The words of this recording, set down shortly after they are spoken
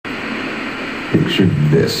Picture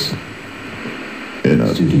this. In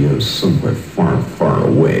a studio somewhere far, far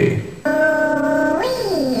away.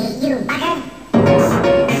 You bugger.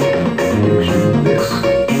 Picture this.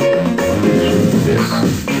 Picture this.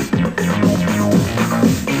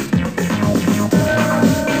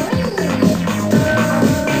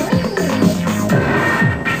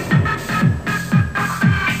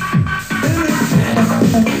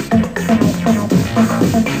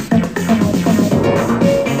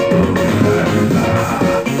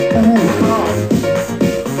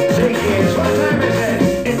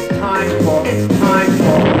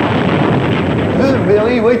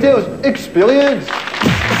 Mary Whitehouse Experience.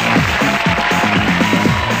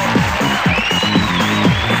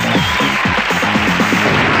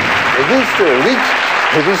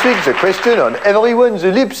 This week the question on everyone's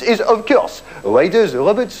lips is, of course, why does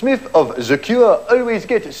Robert Smith of The Cure always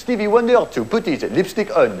get Stevie Wonder to put his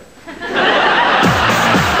lipstick on?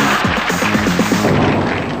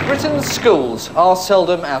 Britain's schools are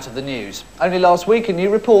seldom out of the news. Only last week a new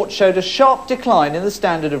report showed a sharp decline in the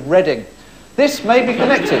standard of Reading. This may be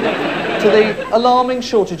connected to the alarming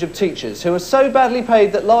shortage of teachers who are so badly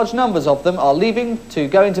paid that large numbers of them are leaving to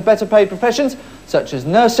go into better paid professions such as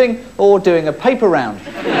nursing or doing a paper round.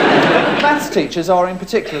 Maths teachers are in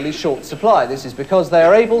particularly short supply. This is because they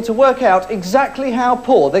are able to work out exactly how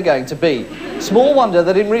poor they're going to be. Small wonder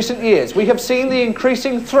that in recent years we have seen the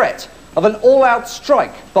increasing threat of an all-out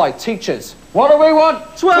strike by teachers. What do we want?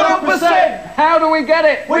 12%! How do we get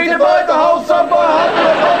it? We divide the whole sum by 100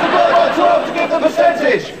 and multiply by 12 to get the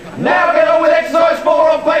percentage. Now get on with exercise 4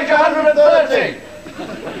 on page 130.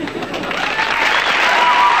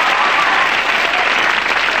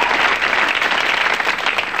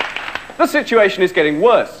 The situation is getting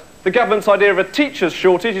worse. The government's idea of a teacher's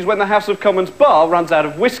shortage is when the House of Commons bar runs out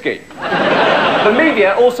of whiskey. The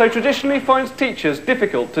media also traditionally finds teachers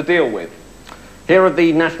difficult to deal with. Here at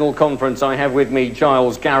the National Conference, I have with me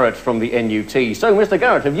Giles Garrett from the NUT. So, Mr.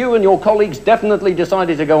 Garrett, have you and your colleagues definitely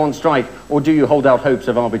decided to go on strike, or do you hold out hopes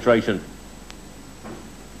of arbitration?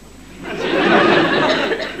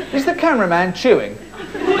 Is the cameraman chewing?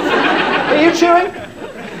 Are you chewing?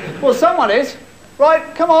 Well, someone is.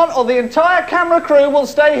 Right, come on, or the entire camera crew will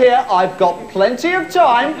stay here. I've got plenty of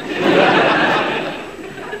time.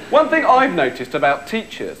 One thing I've noticed about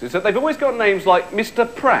teachers is that they've always got names like Mr.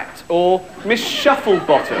 Pratt or Miss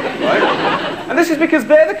Shufflebottom, right? And this is because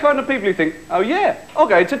they're the kind of people who think, oh yeah, I'll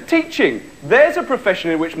go into teaching. There's a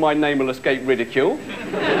profession in which my name will escape ridicule.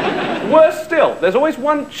 Worse still, there's always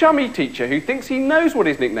one chummy teacher who thinks he knows what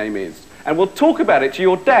his nickname is and will talk about it to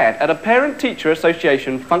your dad at a parent-teacher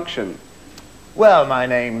association function. Well, my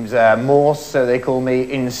name's Morse, so they call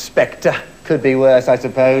me Inspector. Could be worse, I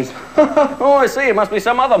suppose. Oh, I see. It must be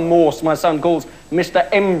some other Morse my son calls Mr.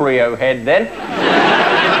 Embryo Head, then.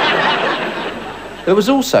 There was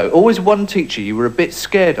also always one teacher you were a bit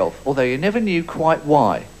scared of, although you never knew quite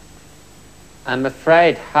why. I'm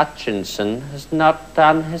afraid Hutchinson has not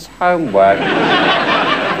done his homework.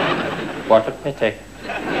 What a pity.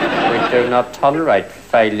 We do not tolerate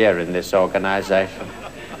failure in this organisation.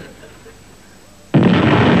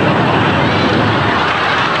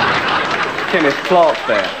 Kenneth Clark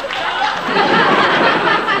there.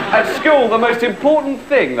 At school, the most important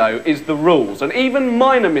thing, though, is the rules, and even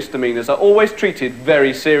minor misdemeanours are always treated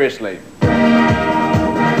very seriously.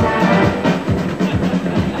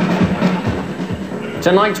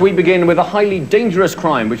 Tonight we begin with a highly dangerous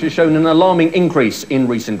crime which has shown an alarming increase in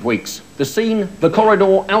recent weeks. The scene, the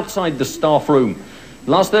corridor outside the staff room.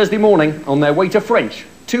 Last Thursday morning, on their way to French,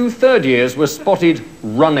 2 third-years were spotted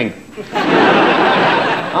running.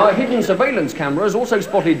 Our hidden surveillance cameras also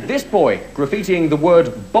spotted this boy graffitiing the word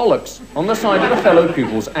bollocks on the side of a fellow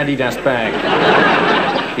pupil's Adidas bag.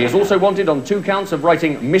 He is also wanted on 2 counts of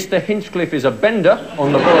writing Mr. Hinchcliffe is a bender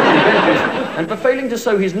on laboratory benches and for failing to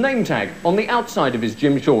sew his name tag on the outside of his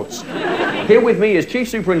gym shorts. Here with me is Chief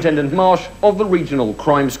Superintendent Marsh of the Regional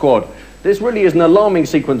Crime Squad. This really is an alarming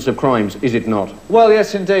sequence of crimes, is it not? Well,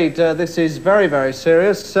 yes, indeed. This is very, very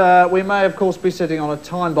serious. We may, of course, be sitting on a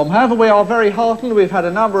time bomb. However, we are very heartened. We've had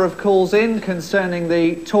a number of calls in concerning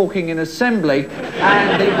the talking in assembly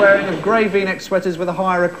and the wearing of grey V-neck sweaters with a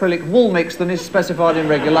higher acrylic wool mix than is specified in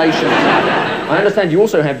regulations. I understand you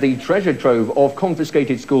also have the treasure trove of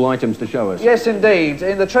confiscated school items to show us. Yes, indeed.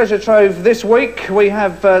 In the treasure trove this week, we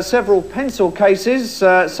have several pencil cases.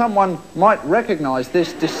 Someone might recognise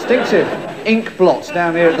this distinctive ink blot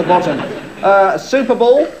down here at the bottom. A Super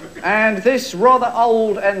Ball, and this rather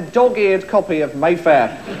old and dog-eared copy of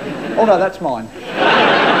Mayfair. Oh no, that's mine.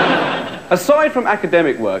 Aside from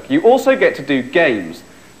academic work, you also get to do games.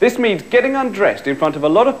 This means getting undressed in front of a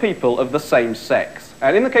lot of people of the same sex.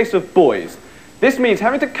 And in the case of boys, This means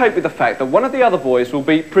having to cope with the fact that one of the other boys will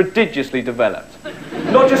be prodigiously developed.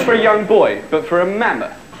 Not just for a young boy, but for a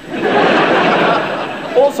mammoth.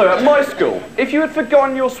 Also, at my school, if you had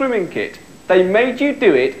forgotten your swimming kit, they made you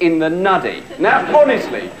do it in the nuddy. Now,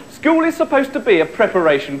 honestly, school is supposed to be a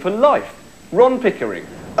preparation for life. Ron Pickering.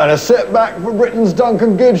 And a setback for Britain's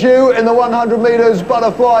Duncan Goodhue in the 100 metres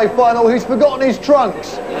butterfly final. He's forgotten his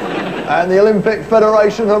trunks. And the Olympic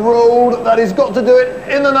Federation have ruled that he's got to do it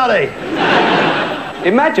in the nutty.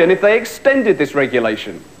 Imagine if they extended this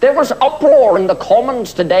regulation. There was uproar in the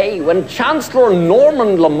Commons today when Chancellor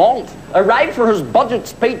Norman Lamont arrived for his budget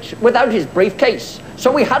speech without his briefcase,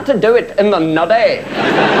 so we had to do it in the nutty.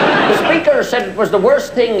 The Speaker said it was the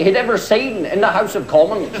worst thing he'd ever seen in the House of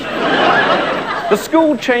Commons. The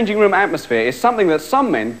school changing room atmosphere is something that some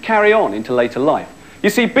men carry on into later life. You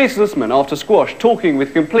see businessmen after squash talking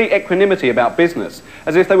with complete equanimity about business,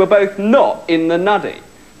 as if they were both not in the nuddy.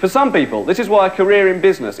 For some people, this is why a career in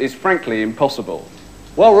business is frankly impossible.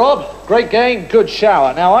 Well, Rob, great game, good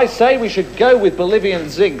shower. Now, I say we should go with Bolivian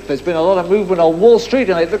zinc. There's been a lot of movement on Wall Street,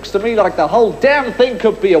 and it looks to me like the whole damn thing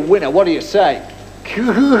could be a winner. What do you say?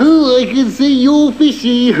 I can see you're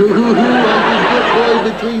fishy. I can get by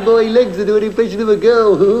between my legs and do an impression of a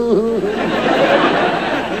girl.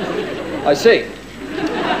 I see.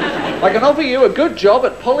 I can offer you a good job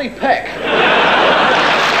at Polly Peck.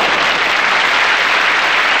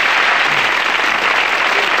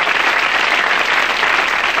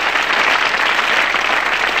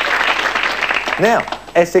 Now,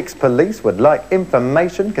 Essex police would like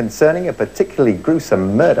information concerning a particularly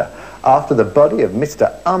gruesome murder after the body of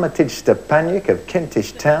Mr. Armitage Stepaniak of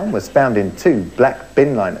Kentish Town was found in 2 black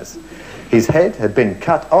bin liners. His head had been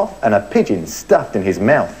cut off and a pigeon stuffed in his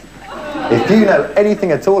mouth. If you know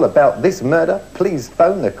anything at all about this murder, please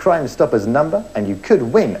phone the Crime Stoppers number and you could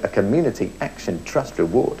win a Community Action Trust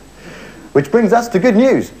reward. Which brings us to good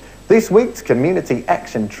news. This week's Community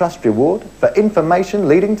Action Trust reward for information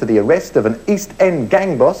leading to the arrest of an East End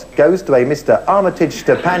gang boss goes to a Mr. Armitage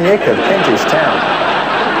Stepaniak of Kentish Town.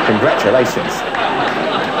 Congratulations.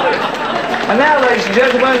 And now, ladies and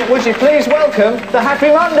gentlemen, would you please welcome the Happy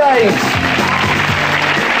Mondays?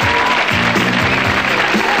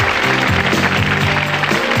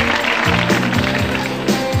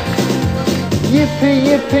 Yippee,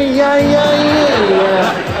 yippee, yay, yay,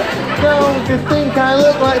 yay. Don't you think I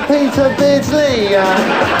look like Peter Beardsley?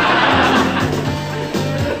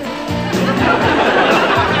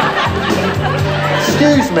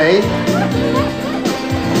 Excuse me,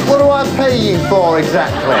 what do I pay you for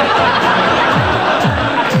exactly?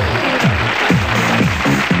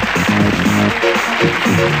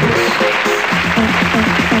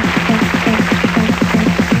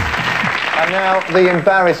 And now, the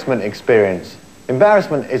embarrassment experience.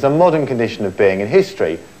 Embarrassment is a modern condition of being. In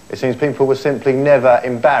history, it seems people were simply never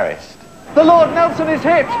embarrassed. The Lord Nelson is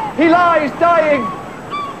hit. He lies, dying.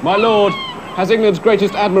 My lord, has England's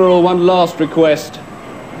greatest admiral one last request?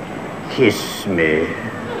 Kiss me,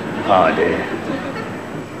 Hardy.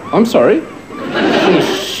 I'm sorry?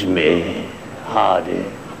 Kiss me, Hardy.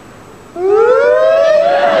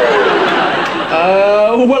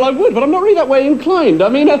 Well, I would, but I'm not really that way inclined. I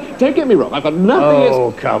mean, don't get me wrong, I've got nothing...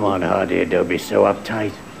 Oh, come on, Hardy, don't be so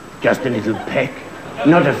uptight. Just a little peck.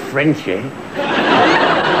 Not a Frenchie.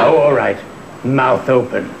 Oh, all right. Mouth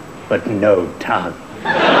open, but no tongue.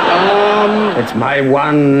 It's my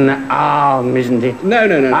one arm, isn't it?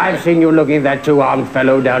 No. I've seen you looking at that 2-armed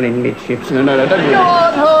fellow down in midships. No, don't do Go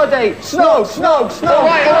on, Hardy. Snog. All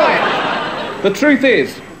right. The truth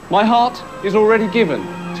is, my heart is already given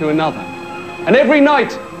to another. And every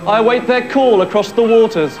night, I await their call across the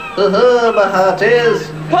waters. My heart is.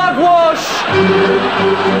 Pugwash!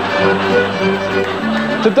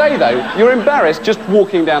 Today, though, you're embarrassed just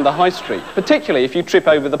walking down the high street, particularly if you trip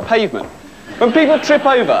over the pavement. When people trip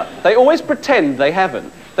over, they always pretend they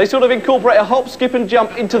haven't. They sort of incorporate a hop, skip and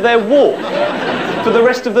jump into their walk for the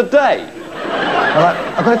rest of the day.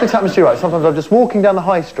 I don't know if this happens to you, right? Sometimes I'm just walking down the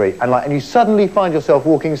high street and you suddenly find yourself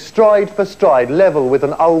walking stride for stride, level with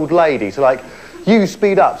an old lady. So, you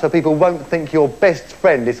speed up so people won't think your best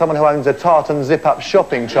friend is someone who owns a tartan zip-up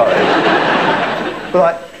shopping trolley.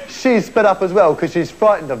 But, she's sped up as well because she's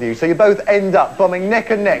frightened of you, so you both end up bombing neck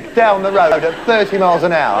and neck down the road at 30 miles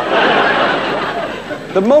an hour.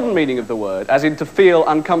 The modern meaning of the word, as in to feel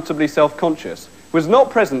uncomfortably self-conscious, was not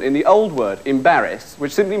present in the old word embarrass,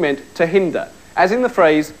 which simply meant to hinder, as in the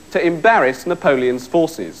phrase to embarrass Napoleon's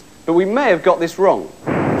forces. But we may have got this wrong.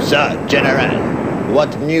 Sir, General,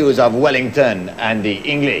 what news of Wellington and the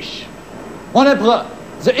English? Mon Empereur,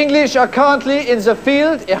 the English are currently in the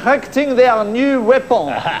field erecting their new weapon.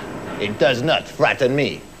 Aha, it does not frighten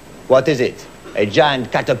me. What is it? A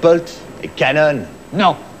giant catapult? A cannon?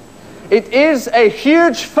 No. It is a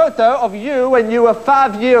huge photo of you when you were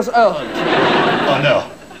 5 years old. Oh no,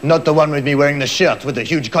 not the one with me wearing the shirt with the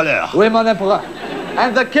huge collar. Oui, mon empereur.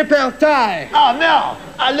 And the kipper tie. Oh no,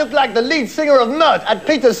 I look like the lead singer of Mud at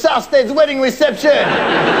Peter Sarsted's wedding reception.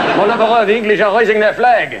 Mon empereur, the English are raising their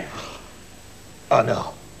flag. Oh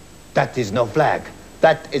no, that is no flag.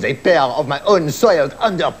 That is a pair of my own soiled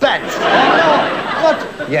underpants. Oh no,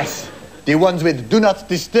 what? Yes, the ones with do not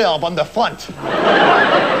disturb on the front.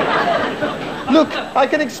 Look, I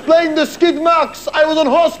can explain the skid marks. I was on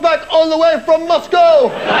horseback all the way from Moscow.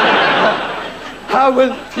 How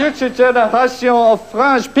will future generations of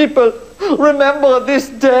French people remember this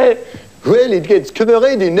day? Well, it gets covered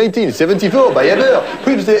in 1974 by ABBA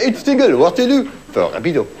with the hit single Waterloo for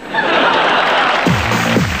Rapido.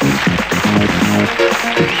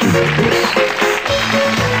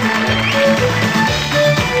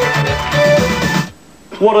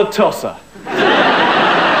 What a tosser.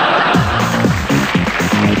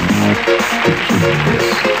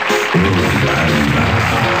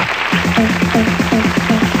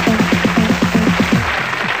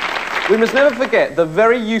 We must never forget the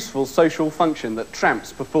very useful social function that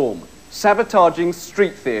tramps perform, sabotaging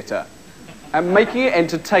street theatre and making it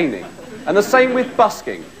entertaining. And the same with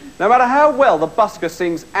busking. No matter how well the busker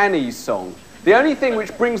sings Annie's song, the only thing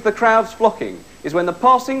which brings the crowds flocking is when the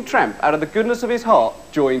passing tramp, out of the goodness of his heart,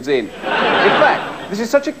 joins in. In fact, this is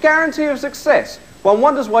such a guarantee of success, one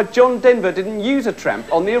wonders why John Denver didn't use a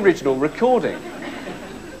tramp on the original recording.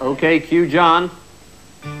 OK, cue John.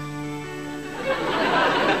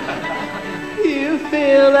 You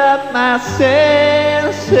fill up my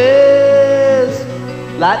senses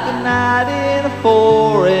like the night in a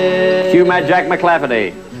forest. Cue Mad Jack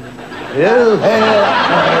McClafferty.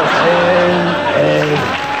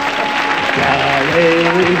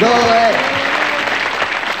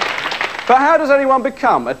 But how does anyone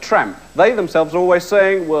become a tramp? They themselves are always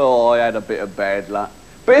saying, well, I had a bit of bad luck.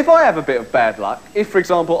 But if I have a bit of bad luck, if, for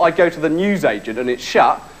example, I go to the newsagent and it's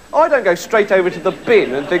shut, I don't go straight over to the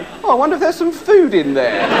bin and think, oh, I wonder if there's some food in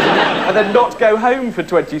there, and then not go home for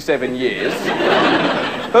 27 years.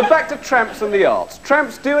 But back to tramps and the arts.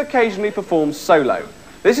 Tramps do occasionally perform solo.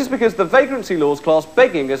 This is because the vagrancy laws class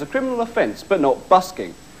begging as a criminal offence, but not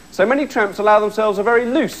busking. So many tramps allow themselves a very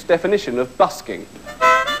loose definition of busking.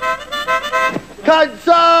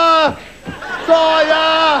 Cancer!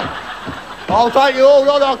 Cider! I'll take you all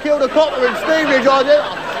on, I'll kill the copper in Stevenage, I did.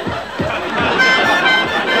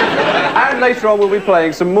 And later on we'll be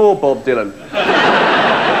playing some more Bob Dylan.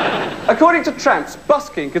 According to tramps,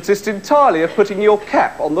 busking consists entirely of putting your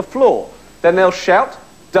cap on the floor. Then they'll shout,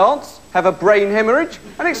 dance, have a brain hemorrhage,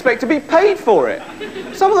 and expect to be paid for it.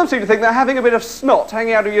 Some of them seem to think that having a bit of snot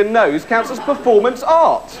hanging out of your nose counts as performance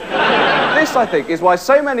art. This, I think, is why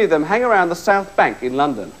so many of them hang around the South Bank in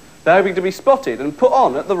London. They're hoping to be spotted and put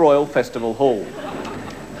on at the Royal Festival Hall.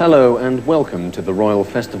 Hello and welcome to the Royal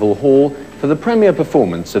Festival Hall for the premiere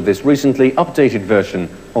performance of this recently updated version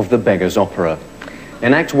of The Beggar's Opera.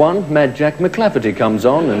 In Act 1, Mad Jack McClafferty comes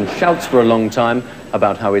on and shouts for a long time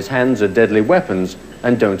about how his hands are deadly weapons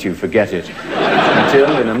and don't you forget it.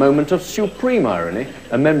 Until, in a moment of supreme irony,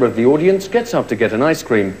 a member of the audience gets up to get an ice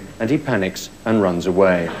cream and he panics and runs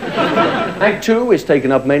away. Act 2 is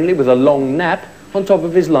taken up mainly with a long nap on top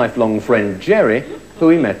of his lifelong friend Jerry, who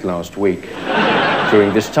he met last week.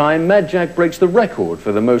 During this time, Mad Jack breaks the record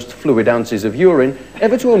for the most fluid ounces of urine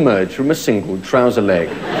ever to emerge from a single trouser leg.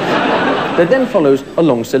 There then follows a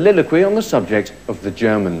long soliloquy on the subject of the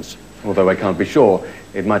Germans. Although I can't be sure,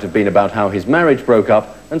 it might have been about how his marriage broke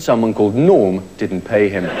up and someone called Norm didn't pay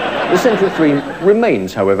him. The central theme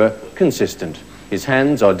remains, however, consistent. His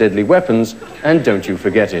hands are deadly weapons, and don't you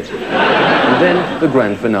forget it. And then the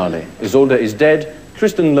grand finale. Isolde is dead,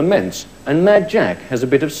 Tristan laments, and Mad Jack has a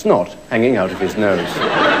bit of snot hanging out of his nose.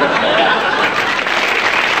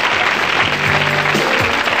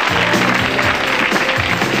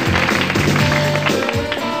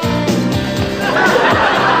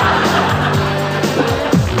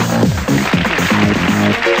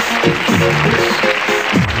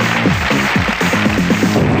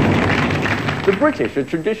 The British are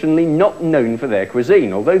traditionally not known for their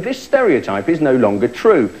cuisine, although this stereotype is no longer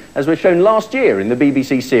true, as was shown last year in the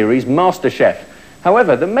BBC series MasterChef.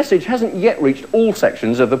 However, the message hasn't yet reached all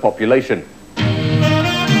sections of the population.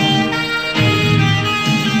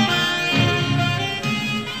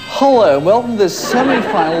 Hello, and welcome to the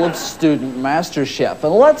semi-final of Student MasterChef.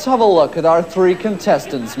 And let's have a look at our three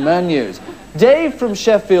contestants' menus. Dave from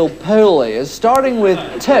Sheffield Poli is starting with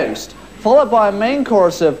toast, followed by a main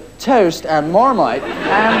course of toast and Marmite,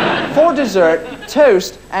 and for dessert,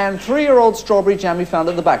 toast and 3-year-old strawberry jam he found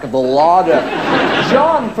at the back of the larder.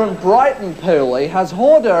 John from Brighton Pooley has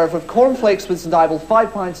hors d'oeuvre of cornflakes with Snivel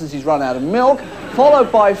 5 pints as he's run out of milk,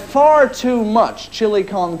 followed by far too much chili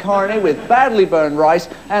con carne with badly burned rice,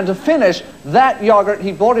 and to finish, that yoghurt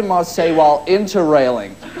he bought in Marseille while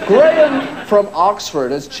interrailing. Graham from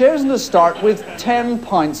Oxford has chosen to start with 10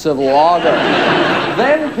 pints of lager.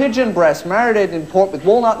 Then pigeon breast marinated in pork with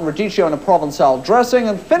walnut and radicchio and a Provençal dressing,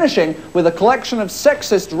 and finishing with a collection of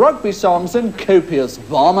sexist rugby songs and copious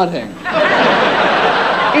vomiting.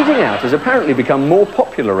 Eating out has apparently become more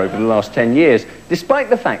popular over the last 10 years, despite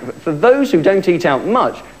the fact that for those who don't eat out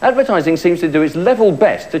much, advertising seems to do its level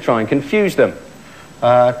best to try and confuse them.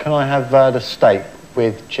 Can I have the steak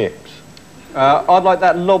with chips? I'd like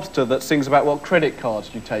that lobster that sings about what credit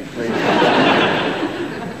cards you take, please.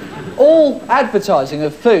 All advertising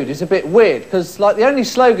of food is a bit weird, because, like, the only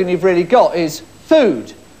slogan you've really got is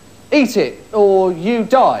food, eat it, or you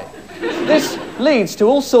die. This leads to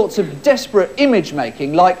all sorts of desperate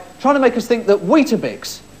image-making, like trying to make us think that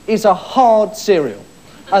Weetabix is a hard cereal,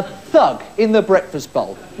 a thug in the breakfast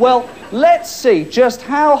bowl. Well, let's see just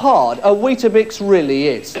how hard a Weetabix really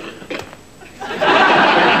is.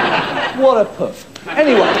 What a puff.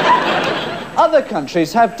 Anyway, other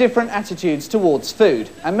countries have different attitudes towards food,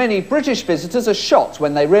 and many British visitors are shocked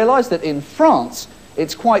when they realise that in France,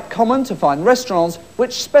 it's quite common to find restaurants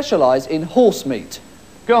which specialise in horse meat.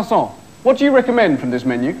 Garçon, what do you recommend from this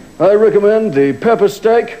menu? I recommend the pepper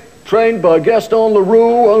steak, trained by Gaston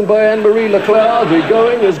Leroux, owned by Anne-Marie Leclerc. The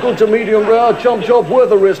going is good to medium rare, chop chop,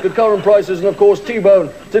 worth a risk at current prices, and of course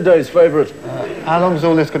T-bone, today's favourite. How long's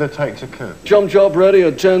all this going to take to cook? Chop chop ready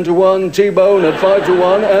at 10 to 1, T-bone at 5 to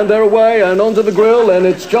 1, and they're away and onto the grill, and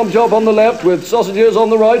it's chop chop on the left with sausages on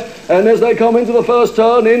the right, and as they come into the first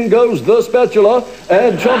turn, in goes the spatula,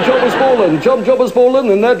 and chop chop has fallen,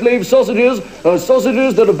 and that leaves sausages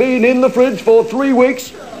that have been in the fridge for 3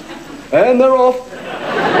 weeks, and they're off.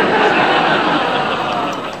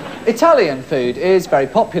 Italian food is very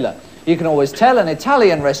popular. You can always tell an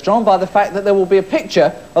Italian restaurant by the fact that there will be a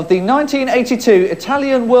picture of the 1982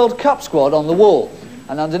 Italian World Cup squad on the wall,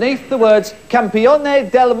 and underneath the words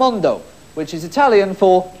Campione del Mondo, which is Italian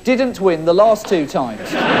for didn't win the last 2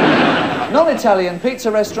 times. Non-Italian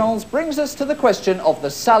pizza restaurants brings us to the question of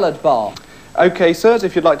the salad bar. OK, sirs,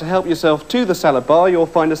 if you'd like to help yourself to the salad bar, you'll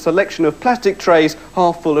find a selection of plastic trays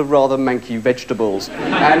half full of rather manky vegetables.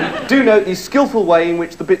 And do note the skillful way in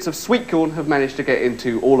which the bits of sweet corn have managed to get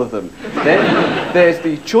into all of them. Then there's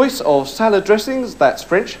the choice of salad dressings. That's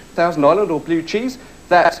French, Thousand Island or blue cheese.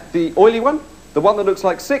 That's the oily one, the one that looks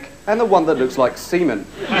like sick, and the one that looks like semen.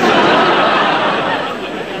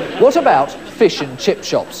 What about fish and chip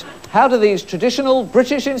shops? How do these traditional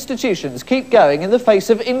British institutions keep going in the face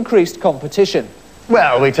of increased competition?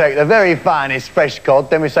 Well, we take the very finest fresh cod,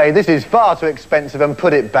 then we say this is far too expensive and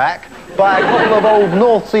put it back, buy a couple of old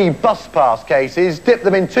North Sea bus pass cases, dip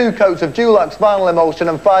them in 2 coats of Dulux vinyl emulsion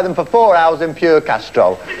and fry them for 4 hours in pure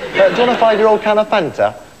Castrol. Do you want a 5-year-old can of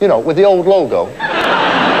Fanta? You know, with the old logo.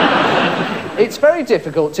 It's very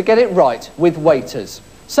difficult to get it right with waiters.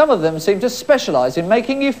 Some of them seem to specialise in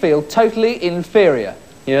making you feel totally inferior.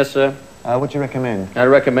 Yes, sir. What do you recommend? I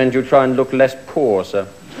recommend you try and look less poor, sir.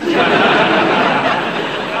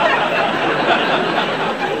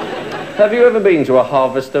 Have you ever been to a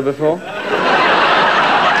harvester before?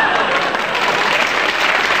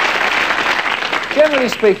 Generally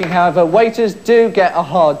speaking, however, waiters do get a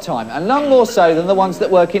hard time, and none more so than the ones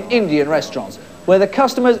that work in Indian restaurants, where the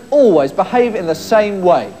customers always behave in the same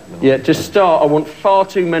way. Yeah, to start, I want far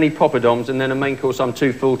too many poppadoms, and then a main course I'm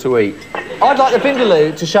too full to eat. I'd like the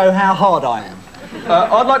vindaloo to show how hard I am.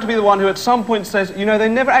 I'd like to be the one who at some point says, you know, they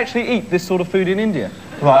never actually eat this sort of food in India.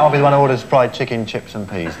 Right, I'll be the one who orders fried chicken, chips and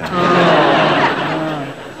peas then.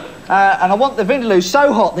 And I want the vindaloo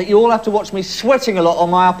so hot that you all have to watch me sweating a lot on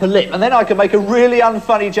my upper lip, and then I can make a really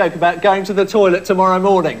unfunny joke about going to the toilet tomorrow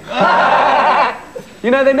morning. You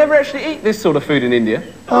know, they never actually eat this sort of food in India.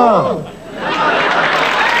 Oh.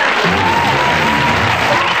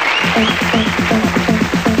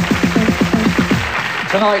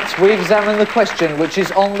 Tonight, we examine the question which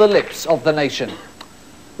is on the lips of the nation.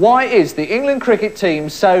 Why is the England cricket team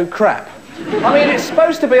so crap? I mean, it's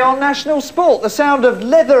supposed to be our national sport, the sound of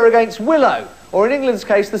leather against willow, or in England's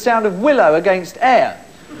case, the sound of willow against air.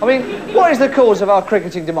 I mean, what is the cause of our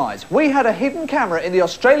cricketing demise? We had a hidden camera in the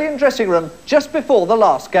Australian dressing room just before the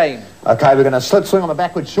last game. OK, we're going to slip swing on the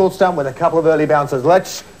backward short stump with a couple of early bouncers.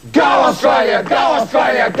 Let's Go Australia! Go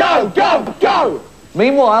Australia! Go! Go! Go!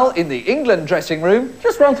 Meanwhile, in the England dressing room...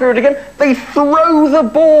 Just run through it again. They throw the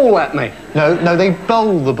ball at me. No, they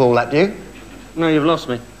bowl the ball at you. No, you've lost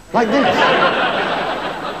me. Like this.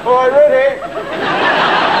 All right, ready?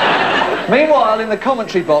 Meanwhile, in the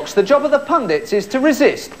commentary box, the job of the pundits is to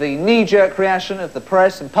resist the knee-jerk reaction of the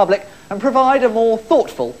press and public and provide a more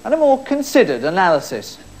thoughtful and a more considered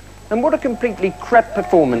analysis. And what a completely crap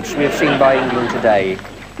performance we have seen by England today.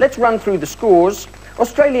 Let's run through the scores.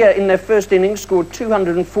 Australia, in their first innings, scored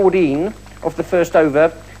 214 off the first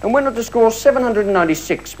over and went on to score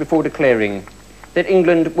 796 before declaring that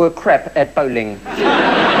England were crap at bowling.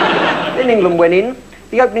 Then England went in.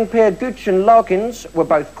 The opening pair, Gooch and Larkins, were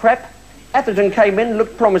both crap. Atherton came in,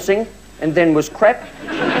 looked promising, and then was crap.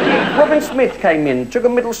 Robin Smith came in, took a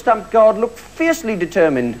middle stump guard, looked fiercely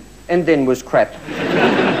determined, and then was crap.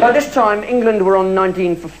 By this time, England were on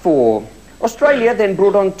 19 for 4. Australia then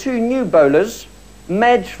brought on 2 new bowlers,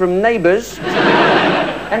 Madge from Neighbours,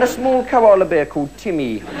 and a small koala bear called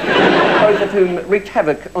Timmy, both of whom wreaked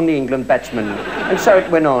havoc on the England batsmen. And so it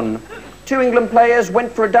went on. 2 England players went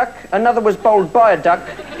for a duck, another was bowled by a duck,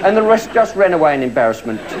 and the rest just ran away in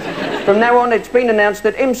embarrassment. From now on, it's been announced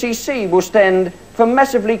that MCC will stand for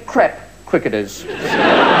massively crap cricketers.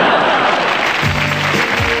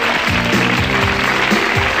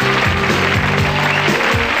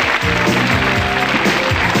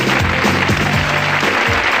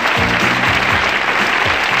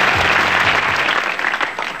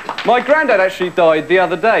 My granddad actually died the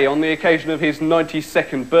other day on the occasion of his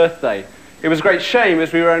 92nd birthday. It was a great shame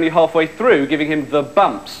as we were only halfway through giving him the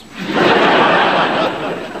bumps.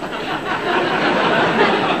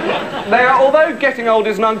 Now, although getting old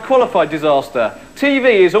is an unqualified disaster,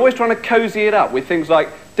 TV is always trying to cosy it up with things like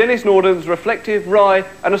Dennis Norden's reflective, wry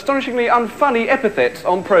and astonishingly unfunny epithets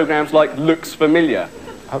on programmes like Looks Familiar.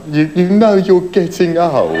 You know you're getting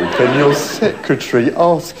old and your secretary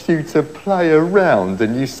asks you to play around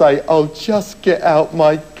and you say, I'll just get out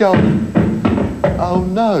my gun. Oh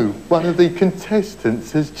no, one of the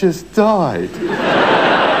contestants has just died.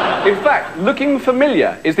 In fact, looking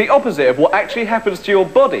familiar is the opposite of what actually happens to your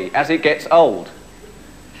body as it gets old.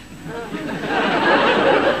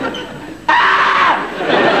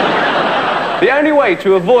 The only way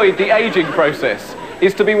to avoid the ageing process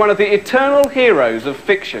is to be one of the eternal heroes of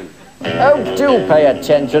fiction. Oh, do pay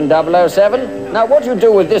attention, 007. Now, what you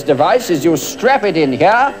do with this device is you strap it in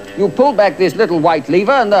here, you pull back this little white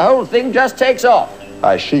lever, and the whole thing just takes off.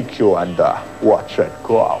 I shake you and watch it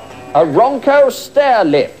go out. A Ronco stair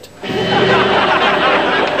lift.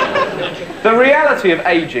 The reality of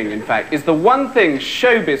ageing, in fact, is the one thing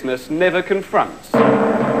show business never confronts.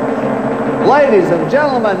 Ladies and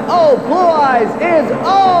gentlemen, Old Blue Eyes is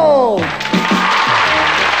old!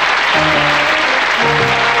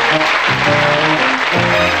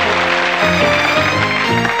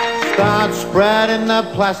 Start spreading the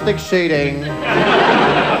plastic sheeting.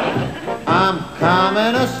 I'm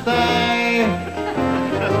coming to stay.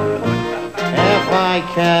 If I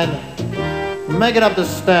can make it up the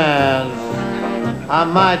stairs, I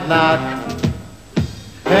might not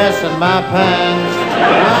piss in my pants.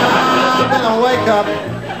 I'm gonna wake up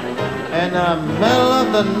in the middle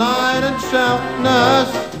of the night and shout,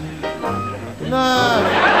 nurse, nurse.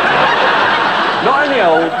 Not only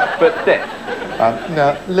old, but deaf.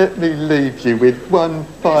 Now, let me leave you with one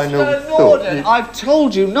final Mr. thought. Norden, I've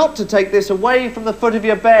told you not to take this away from the foot of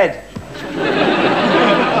your bed.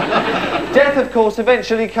 Death, of course,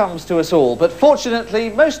 eventually comes to us all, but fortunately,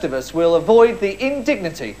 most of us will avoid the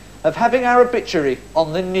indignity of having our obituary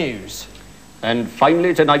on the news. And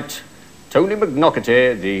finally tonight, Tony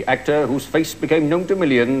McNockerty, the actor whose face became known to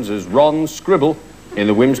millions as Ron Scribble in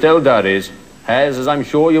the Wimsdale Diaries, has, as I'm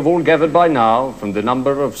sure you've all gathered by now, from the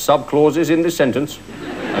number of sub-clauses in this sentence,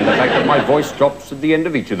 and the fact that my voice drops at the end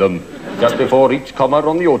of each of them, just before each comma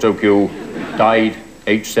on the auto cue, died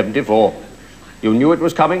age 74. You knew it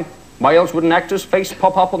was coming. Why else would an actor's face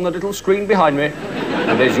pop up on the little screen behind me?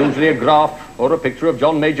 And there's usually a graph or a picture of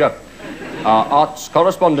John Major. Our arts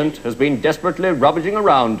correspondent has been desperately rummaging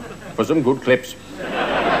around for some good clips.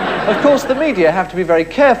 Of course, the media have to be very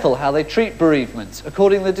careful how they treat bereavements,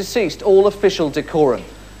 according to the deceased all official decorum.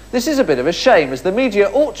 This is a bit of a shame, as the media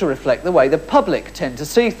ought to reflect the way the public tend to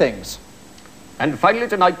see things. And finally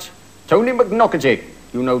tonight, Tony McNockerty,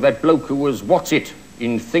 you know, that bloke who was What's It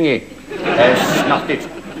in Thingy, has snuffed it.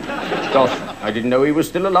 Gosh, I didn't know he was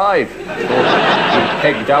still alive. Thought he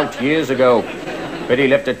pegged out years ago. Bet he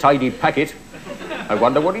left a tidy packet. I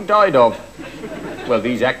wonder what he died of. Well,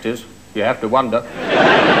 these actors, you have to wonder.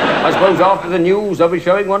 I suppose after the news they'll be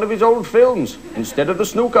showing one of his old films instead of the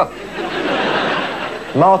snooker.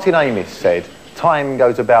 Martin Amis said, time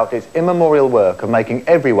goes about its immemorial work of making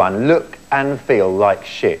everyone look and feel like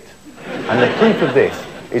shit. And the proof of this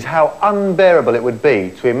is how unbearable it would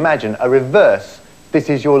be to imagine a reverse This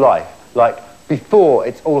Is Your Life, like before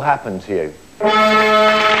it's all happened to you.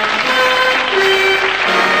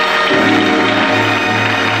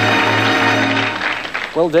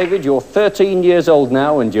 Well, David, you're 13 years old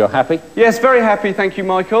now and you're happy? Yes, very happy, thank you,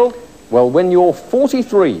 Michael. Well, when you're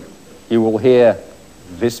 43, you will hear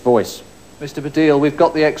this voice. Mr. Baddiel, we've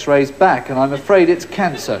got the x-rays back and I'm afraid it's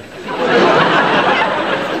cancer.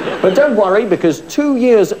 But don't worry, because 2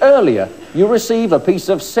 years earlier, you receive a piece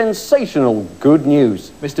of sensational good news.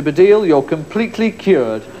 Mr. Baddiel, you're completely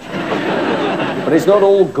cured. But it's not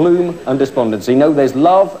all gloom and despondency. No, there's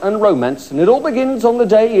love and romance, and it all begins on the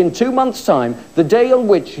day in 2 months' time, the day on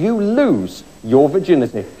which you lose your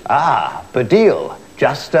virginity. Ah, Baddiel,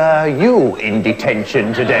 just you in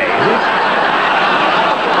detention today.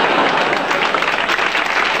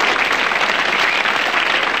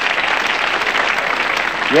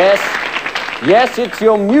 Yes, it's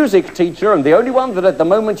your music teacher, and the only one that at the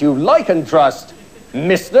moment you like and trust,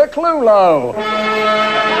 Mr. Clulo.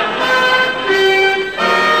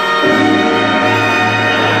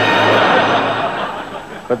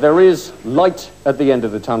 But there is light at the end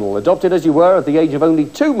of the tunnel. Adopted as you were at the age of only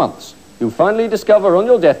 2 months, you finally discover on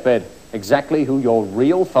your deathbed exactly who your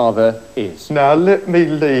real father is. Now let me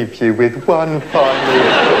leave you with one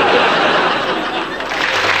final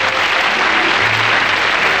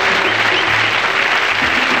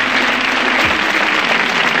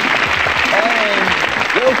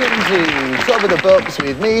Welcome to Top of the Box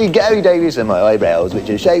with me, Gary Davies, and my eyebrows, which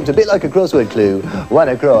are shaped a bit like a crossword clue, one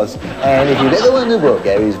across. And if you've ever wondered what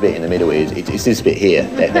Gary's bit in the middle is, it's this bit here.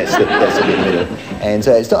 That's the bit in the middle. And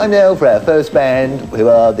so it's time now for our first band, who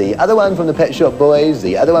are the other one from the Pet Shop Boys,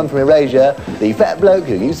 the other one from Erasure, the fat bloke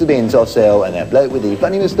who used to be in Soft Cell, and that bloke with the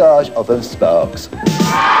funny moustache off of Sparks.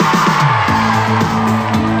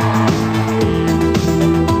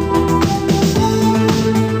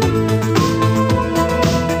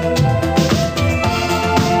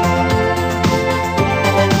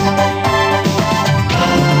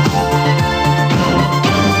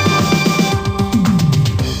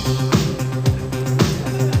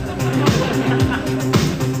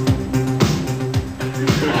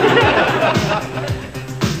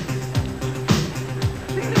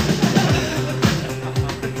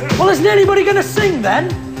 Well, isn't anybody going to sing then?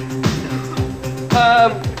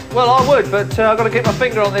 Well, I would, but I've got to get my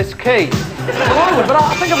finger on this key. Well, I would, but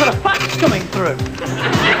I think I've got a fax coming through.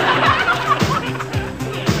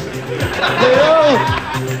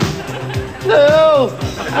 No!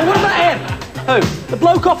 Well, what about him? Who? The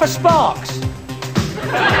bloke off of Sparks.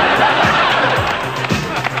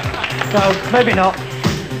 No, maybe not.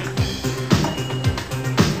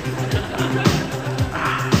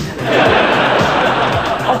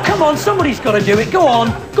 Oh, come on, somebody's got to do it. Go on,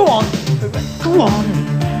 go on. Go on.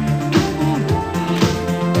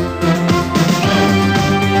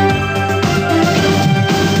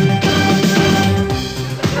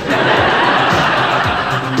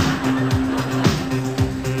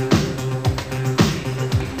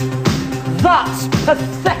 That's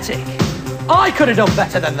pathetic. I could have done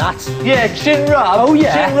better than that. Yeah, chin rub. Oh,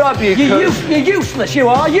 yeah. Chin rub, you could. You're useless, you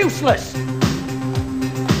are useless.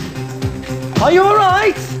 Are you all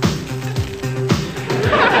right?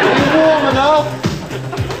 Are you warm enough?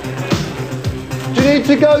 Do you need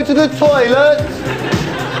to go to the toilet?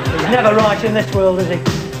 He's never right in this world, is he?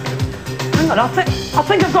 Hang on, I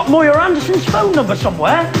think I've got Moya Anderson's phone number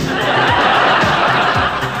somewhere.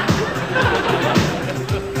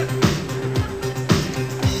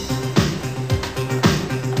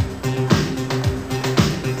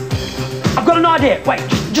 I've got an idea. Wait,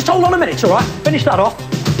 just hold on a minute, all right? Finish that off.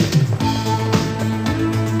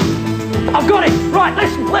 I've got it. Right,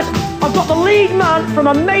 listen. I've got the lead man from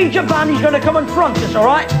a major band. He's going to come and front us, all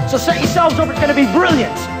right? So set yourselves up. It's going to be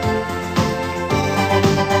brilliant.